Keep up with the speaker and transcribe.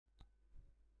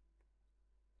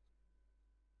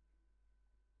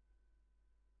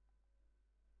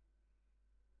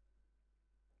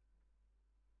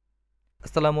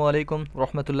আসসালামু আলাইকুম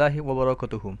রহমতুল্লাহি ওয়া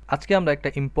বারাকাতুহু। আজকে আমরা একটা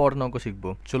ইম্পর্টেন্ট অঙ্ক শিখব।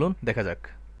 চলুন দেখা যাক।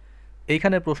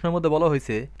 এইখানে প্রশ্নের মধ্যে বলা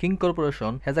হয়েছে king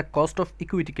corporation has a cost of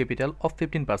equity capital of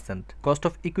 15%। Cost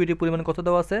of equity পরিমাণ কত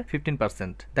দেওয়া আছে?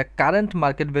 15%। The current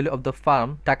market value of the farm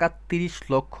টাকা 30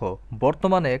 লক্ষ।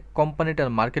 বর্তমানে কোম্পানিটার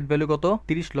মার্কেট ভ্যালু কত?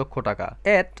 30 লক্ষ টাকা।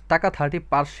 এট টাকা 30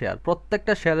 পার শেয়ার।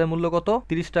 প্রত্যেকটা শেয়ারের মূল্য কত?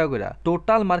 30 টাকা করে।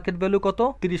 টোটাল মার্কেট ভ্যালু কত?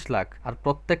 30 লাখ। আর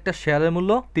প্রত্যেকটা শেয়ারের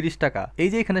মূল্য 30 টাকা। এই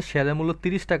যে এখানে শেয়ারের মূল্য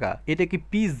 30 টাকা, এটা কি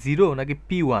P0 নাকি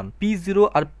P1? P0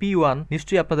 আর P1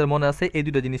 নিশ্চয়ই আপনাদের মনে আছে এই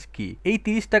দুটো জিনিস কি। এই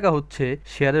 30 টাকা হচ্ছে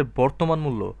শেয়ারের বর্তমান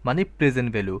মূল্য, মানে প্রেজেন্ট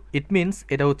ভ্যালু। ইট মিনস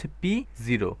এটা হচ্ছে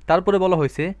P0। তারপরে বলা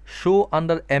হয়েছে শো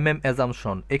আন্ডার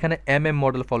অ্যাজাম্পশন। এখানে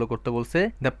মডেল ফলো করতে বলছে।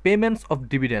 The payments of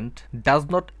dividend does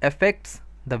not effects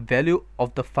the value of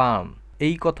the farm.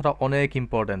 এই কথাটা অনেক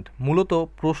ইম্পর্টেন্ট। মূলত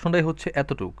প্রশ্নটাই হচ্ছে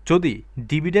এতটুক, যদি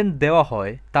ডিভিডেন্ড দেওয়া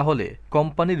হয় তাহলে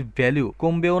কোম্পানির ভ্যালু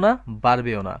কমবেও না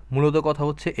বাড়বেও না। মূলত কথা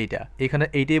হচ্ছে এইটা। এখানে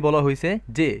এইটাই বলা হয়েছে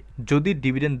যে যদি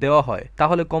ডিভিডেন্ড দেওয়া হয়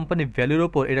তাহলে কোম্পানির ভ্যালুর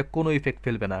ওপর এটা কোনো ইফেক্ট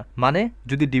ফেলবে না। মানে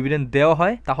যদি ডিভিডেন্ড দেওয়া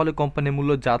হয় তাহলে কোম্পানির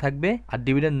মূল্য যা থাকবে, আর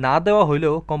ডিভিডেন্ড না দেওয়া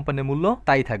হলেও কোম্পানির মূল্য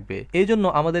তাই থাকবে। এই জন্য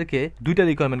আমাদেরকে দুইটা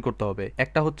রিকোয়ারমেন্ট করতে হবে।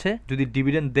 একটা হচ্ছে যদি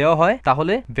ডিভিডেন্ড দেওয়া হয়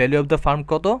তাহলে ভ্যালু অফ দ্য ফার্ম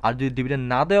কত, আর যদি ডিভিডেন্ড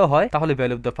না দেওয়া হয় তাহলে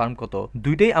ভ্যালু অফ দ্য ফার্ম কত।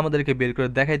 দুইটাই আমাদেরকে বের করে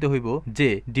দেখাইতে হইব যে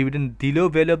ডিভিডেন্ড দিলেও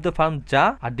ভ্যালু অফ দ্য ফার্ম যা,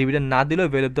 আর ডিভিডেন্ড না দিলেও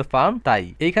ভ্যালু অফ দ্য ফার্ম তাই।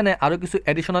 এইখানে আরো কিছু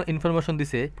এডিশনাল ইনফরমেশন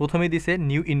দিছে। প্রথমেই দিছে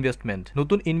নিউ ইনভেস্টমেন্ট।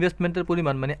 নতুন ইনভেস্টমেন্টের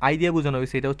পরিমাণ মানে আই দিয়ে বোঝানো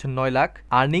হয়েছে এটা হচ্ছে 9 লাখ।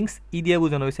 আর্নিংস ই দিয়ে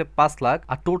বোঝানো হয়েছে 5 লাখ।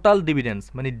 আর টোটাল ডিভিডেন্ডস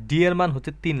মানে ডি এর মান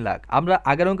হচ্ছে 3 লাখ। আমরা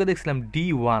আগের অঙ্কে দেখছিলাম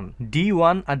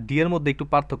D1 আর ডি এর মধ্যে একটু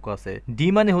পার্থক্য আছে। ডি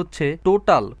মানে হচ্ছে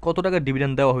টোটাল কত টাকা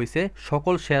ডিভিডেন্ড দেওয়া হয়েছে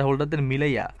সকল শেয়ার হোল্ডারদের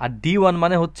মিলাইয়া, আর D1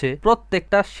 মানে হচ্ছে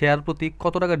প্রত্যেকটা শেয়ার প্রতি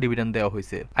কত টাকা ডিভিডেন্ড দেওয়া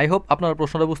হয়েছে। আই হোপ আপনারা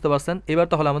প্রশ্নটা বুঝতে পারছেন। এবার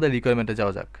তাহলে আমাদের রিকোয়ারমেন্টে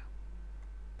যাওয়া যাক।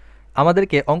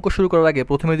 আমাদেরকে অঙ্ক শুরু করার আগে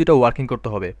প্রথমে দুটো ওয়ার্কিং করতে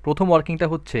হবে। প্রথম ওয়ার্কিংটা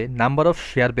হচ্ছে নাম্বার অফ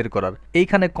শেয়ার বের করার।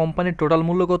 এইখানে কোম্পানির টোটাল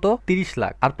মূল্য কত? 30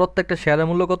 লাখ। আর প্রত্যেকটা শেয়ারের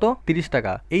মূল্য কত? 30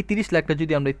 টাকা। এই 30 লাখটা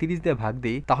যদি আমরা 30 দিয়ে ভাগ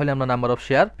দিই তাহলে আমরা নাম্বার অফ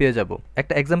শেয়ার পেয়ে যাব।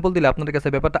 একটা এক্সাম্পল দিলে আপনাদের কাছে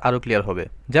ব্যাপারটা আরো ক্লিয়ার হবে।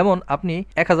 যেমন আপনি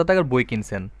 1000 টাকার বই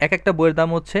কিনছেন, একটা বইয়ের দাম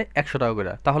হচ্ছে 100 টাকা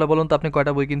করে। তাহলে বলুন তো আপনি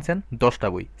কয়টা বই কিনছেন? 10টা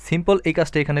বই। সিম্পল এই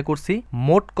কাজটা এখানে করছি।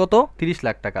 মোট কত? 30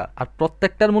 লাখ টাকা। আর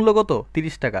প্রত্যেকটার মূল্য কত?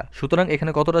 30 টাকা। সুতরাং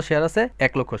এখানে কতটা শেয়ার আছে?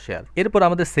 1 লক্ষ শেয়ার। এরপর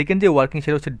আমাদের সেকেন্ড যে ওয়ার্কিং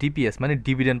সেটা হচ্ছে ডিপিএস মানে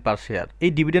ডিভিডেন্ড পার শেয়ার।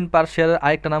 এই ডিভিডেন্ড পার শেয়ারের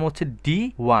আরেকটা নাম হচ্ছে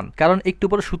D1, কারণ একটু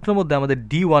পরে সূত্রের মধ্যে আমাদের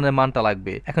D1 এর মানটা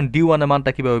লাগবে। এখন D1 এর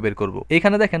মানটা কিভাবে বের করব?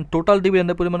 এখানে দেখেন টোটাল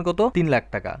ডিভিডেন্ডের পরিমাণ কত? 3 লাখ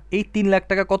টাকা। এই 3 লাখ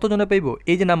টাকা কত জনে পাইব?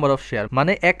 এই যে নাম্বার অফ শেয়ার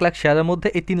মানে 1 লাখ শেয়ারের মধ্যে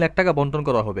এই 3 লাখ টাকা বন্টন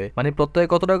করা হবে, মানে প্রত্যেকে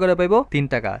কত টাকা করে পাইব? 3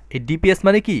 টাকা। এই ডিপিএস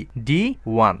মানে কি?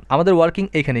 D1। আমাদের ওয়ার্কিং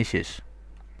এখানেই শেষ।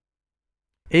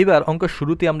 এইবার অঙ্কের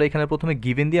শুরুতে আমরা এখানে প্রথমে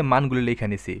গিভেন দিয়ে মানগুলি লিখে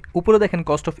নিছি। উপরে দেখেন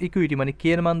কস্ট অফ ইকুইটি মানে কে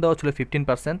এর মান দেওয়া ছিল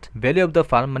 15%, ভ্যালু অফ দ্য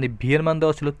ফার্ম মানে ভি এর মান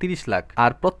দেওয়া ছিল 30 লাখ,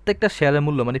 আর প্রত্যেকটা শেয়ারের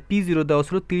মূল্য মানে P0 দেওয়া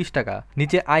ছিল 30 টাকা।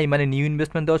 নিচে আই মানে নিউ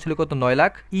ইনভেস্টমেন্ট দেওয়া ছিল কত? 9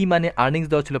 লাখ। ই মানে আর্নিংস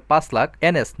দেওয়া ছিল 5 lakh.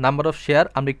 NS number of share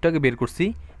আমরা একটু আগে বের করছি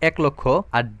 1 লক্ষ,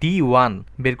 আর D1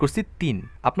 বের করছি 3।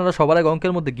 আপনারা সবার আগে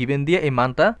অঙ্কের মধ্যে গিভেন দিয়ে এই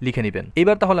মানটা লিখে নেবেন।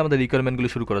 এবার তাহলে আমাদের রিকোয়ারমেন্টগুলো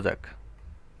শুরু করা যাক।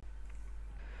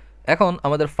 এখন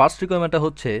আমাদের ফার্স্ট রিকোয়ারমেন্টটা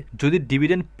হচ্ছে যদি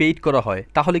ডিভিডেন্ড পেইড করা হয়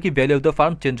তাহলে কি value of the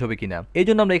farm change হবে কিনা। এই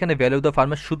জন্য আমরা এখানে ভ্যালু অফ দ্য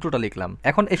ফার্মের সূত্রটা লিখলাম।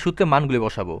 এখন এই সূত্রে মানগুলি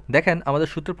বসাবো। দেখেন আমাদের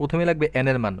সূত্রে প্রথমে লাগবে এন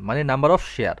এর মান মানে নাম্বার অফ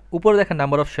শেয়ার। উপরে দেখেন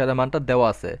নাম্বার অফ শেয়ারের মানটা দেওয়া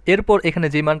আছে। এরপর এখানে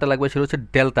যে মানটা লাগবে সেটা হচ্ছে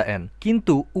ডেল্টা এন,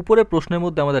 কিন্তু উপরে প্রশ্নের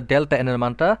মধ্যে আমাদের ডেল্টা এন এর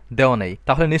মানটা দেওয়া নেই।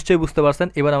 তাহলে নিশ্চয়ই বুঝতে পারছেন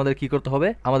এবার আমাদের কি করতে হবে?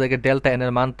 আমাদেরকে ডেল্টা এন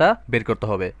এর মানটা বের করতে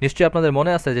হবে। নিশ্চয়ই আপনাদের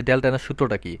মনে আছে যে ডেল্টা এন এর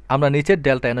সূত্রটা কি। আমরা নিচে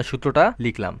ডেল্টা এন এর সূত্রটা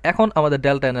লিখলাম। এখন আমাদের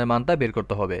ডেল্টা এন এর মানটা বের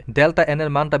করতে হবে। ডেল্টা এন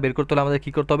এর মানটা বের করতে হলে আমাদের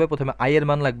কি করতে হবে? প্রথমে আই এর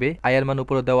মান লাগবে। আই এর মান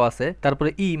উপরে দেওয়া আছে। তারপরে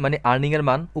ই মানে আর্নিং এর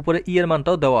মান, উপরে ই এর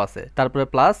মানটাও দেওয়া আছে। তারপরে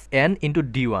plus N into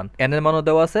D1, N এর মানও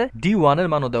দেওয়া আছে, D1 এর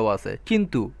মানও দেওয়া আছে।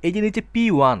 কিন্তু এই যে নিচে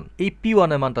P1, এই P1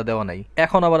 এর মানটা দেওয়া নাই।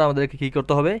 এখন আবার আমাদেরকে কি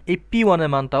করতে হবে? এই P1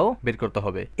 এর মানটাও বের করতে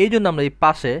হবে। এই জন্য আমরা এই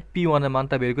পাশে P1 এর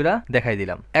মানটা বের করে দেখাই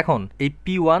দিলাম। এখন এই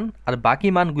P1 আর বাকি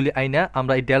মানগুলি আইনা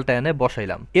আমরা এই ডেল্টা এন এ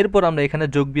বসাইলাম। এরপর আমরা এখানে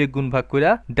যোগ বিয়োগ গুণ ভাগ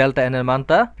করে ডেল্টা এন এর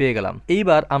মানটা পেয়ে গেলাম।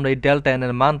 এইবার আমরা এই ডেল্টা এন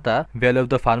এর মানটা ভ্যালু অফ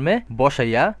দ্য ফার্মে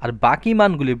বসাইয়া আর বাকি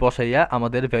মানগুলি বসাইয়া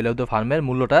আমাদের ভ্যালু অফ দ্য ফার্মের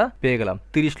মূল্যটা পেয়ে গেলাম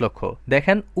 30 লক্ষ।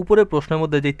 দেখেন উপরে প্রশ্নের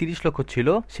মধ্যে যে 30 লক্ষ ছিল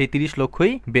সেই 30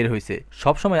 লক্ষই বের হয়েছে।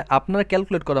 সবসময় আপনার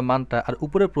ক্যালকুলেট করা মানটা আর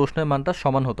উপরে প্রশ্নের মানটা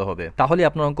সমান হতে হবে, তাহলে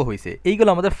আপনার অঙ্ক হয়েছে। এইগুলো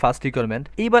আমাদের ফার্স্ট রিকোয়ারমেন্ট।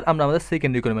 এইবার আমরা আমাদের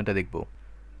সেকেন্ড রিকোয়ারমেন্টটা দেখব।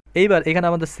 এইবার এখানে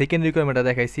আমাদের সেকেন্ড রিকোয়ারমেন্টটা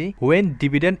দেখাইছি, when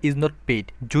dividend is not paid.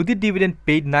 যদি ডিভিডেন্ড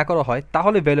পেইড না করা হয়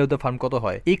তাহলে ভ্যালু অফ দ্য ফার্ম কত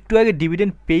হয়। একটু আগে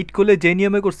ডিভিডেন্ড পেইড করলে যে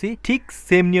নিয়মে করছি ঠিক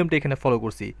সেম নিয়মটা এখানে ফলো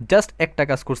করছি, জাস্ট একটা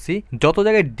কাজ করছি, যত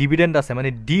জায়গায় ডিভিডেন্ড আছে মানে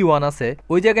D1 আছে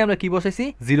ওই জায়গায় আমরা কি বসাইছি,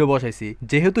 0 বসাইছি।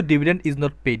 যেহেতু dividend is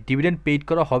not paid, dividend paid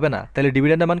করা হবে না, তাহলে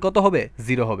ডিভিডেন্ডের মান কত হবে,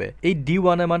 0 হবে। এই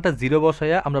D1 এর মানটা 0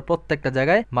 বসাইয়া আমরা প্রত্যেকটা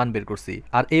জায়গায় মান বের করছি,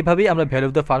 আর এইভাবেই আমরা ভ্যালু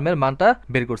অফ দ্য ফার্মের মানটা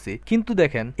বের করছি। কিন্তু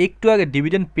দেখেন একটু আগে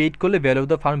ডিভিডেন্ড পেইড করলে ভ্যালু অফ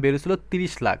দ্য ফার্ম বের হয়েছিল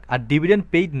 30 লাখ, আর ডিভিডেন্ড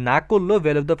পেইড না করলেও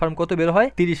ভ্যালু অফ দ্য ফার্ম কত বের হয়,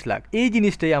 30 লাখ। এই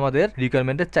জিনিসটাই আমাদের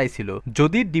রিকোয়ারমেন্টে চাইছিল।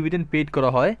 যদি ডিভিডেন্ড পেইড করা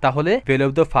হয় তাহলে ভ্যালু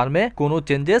অফ দ্য ফার্মে কোনো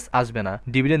চেঞ্জেস আসবে না,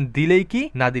 ডিভিডেন্ড দিলেই কি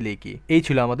না দিলেই কি। এই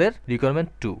ছিল আমাদের রিকোয়ারমেন্ট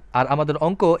 2, আর আমাদের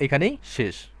অঙ্ক এখানেই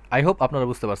শেষ। আই হোপ আপনারা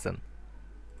বুঝতে পারছেন।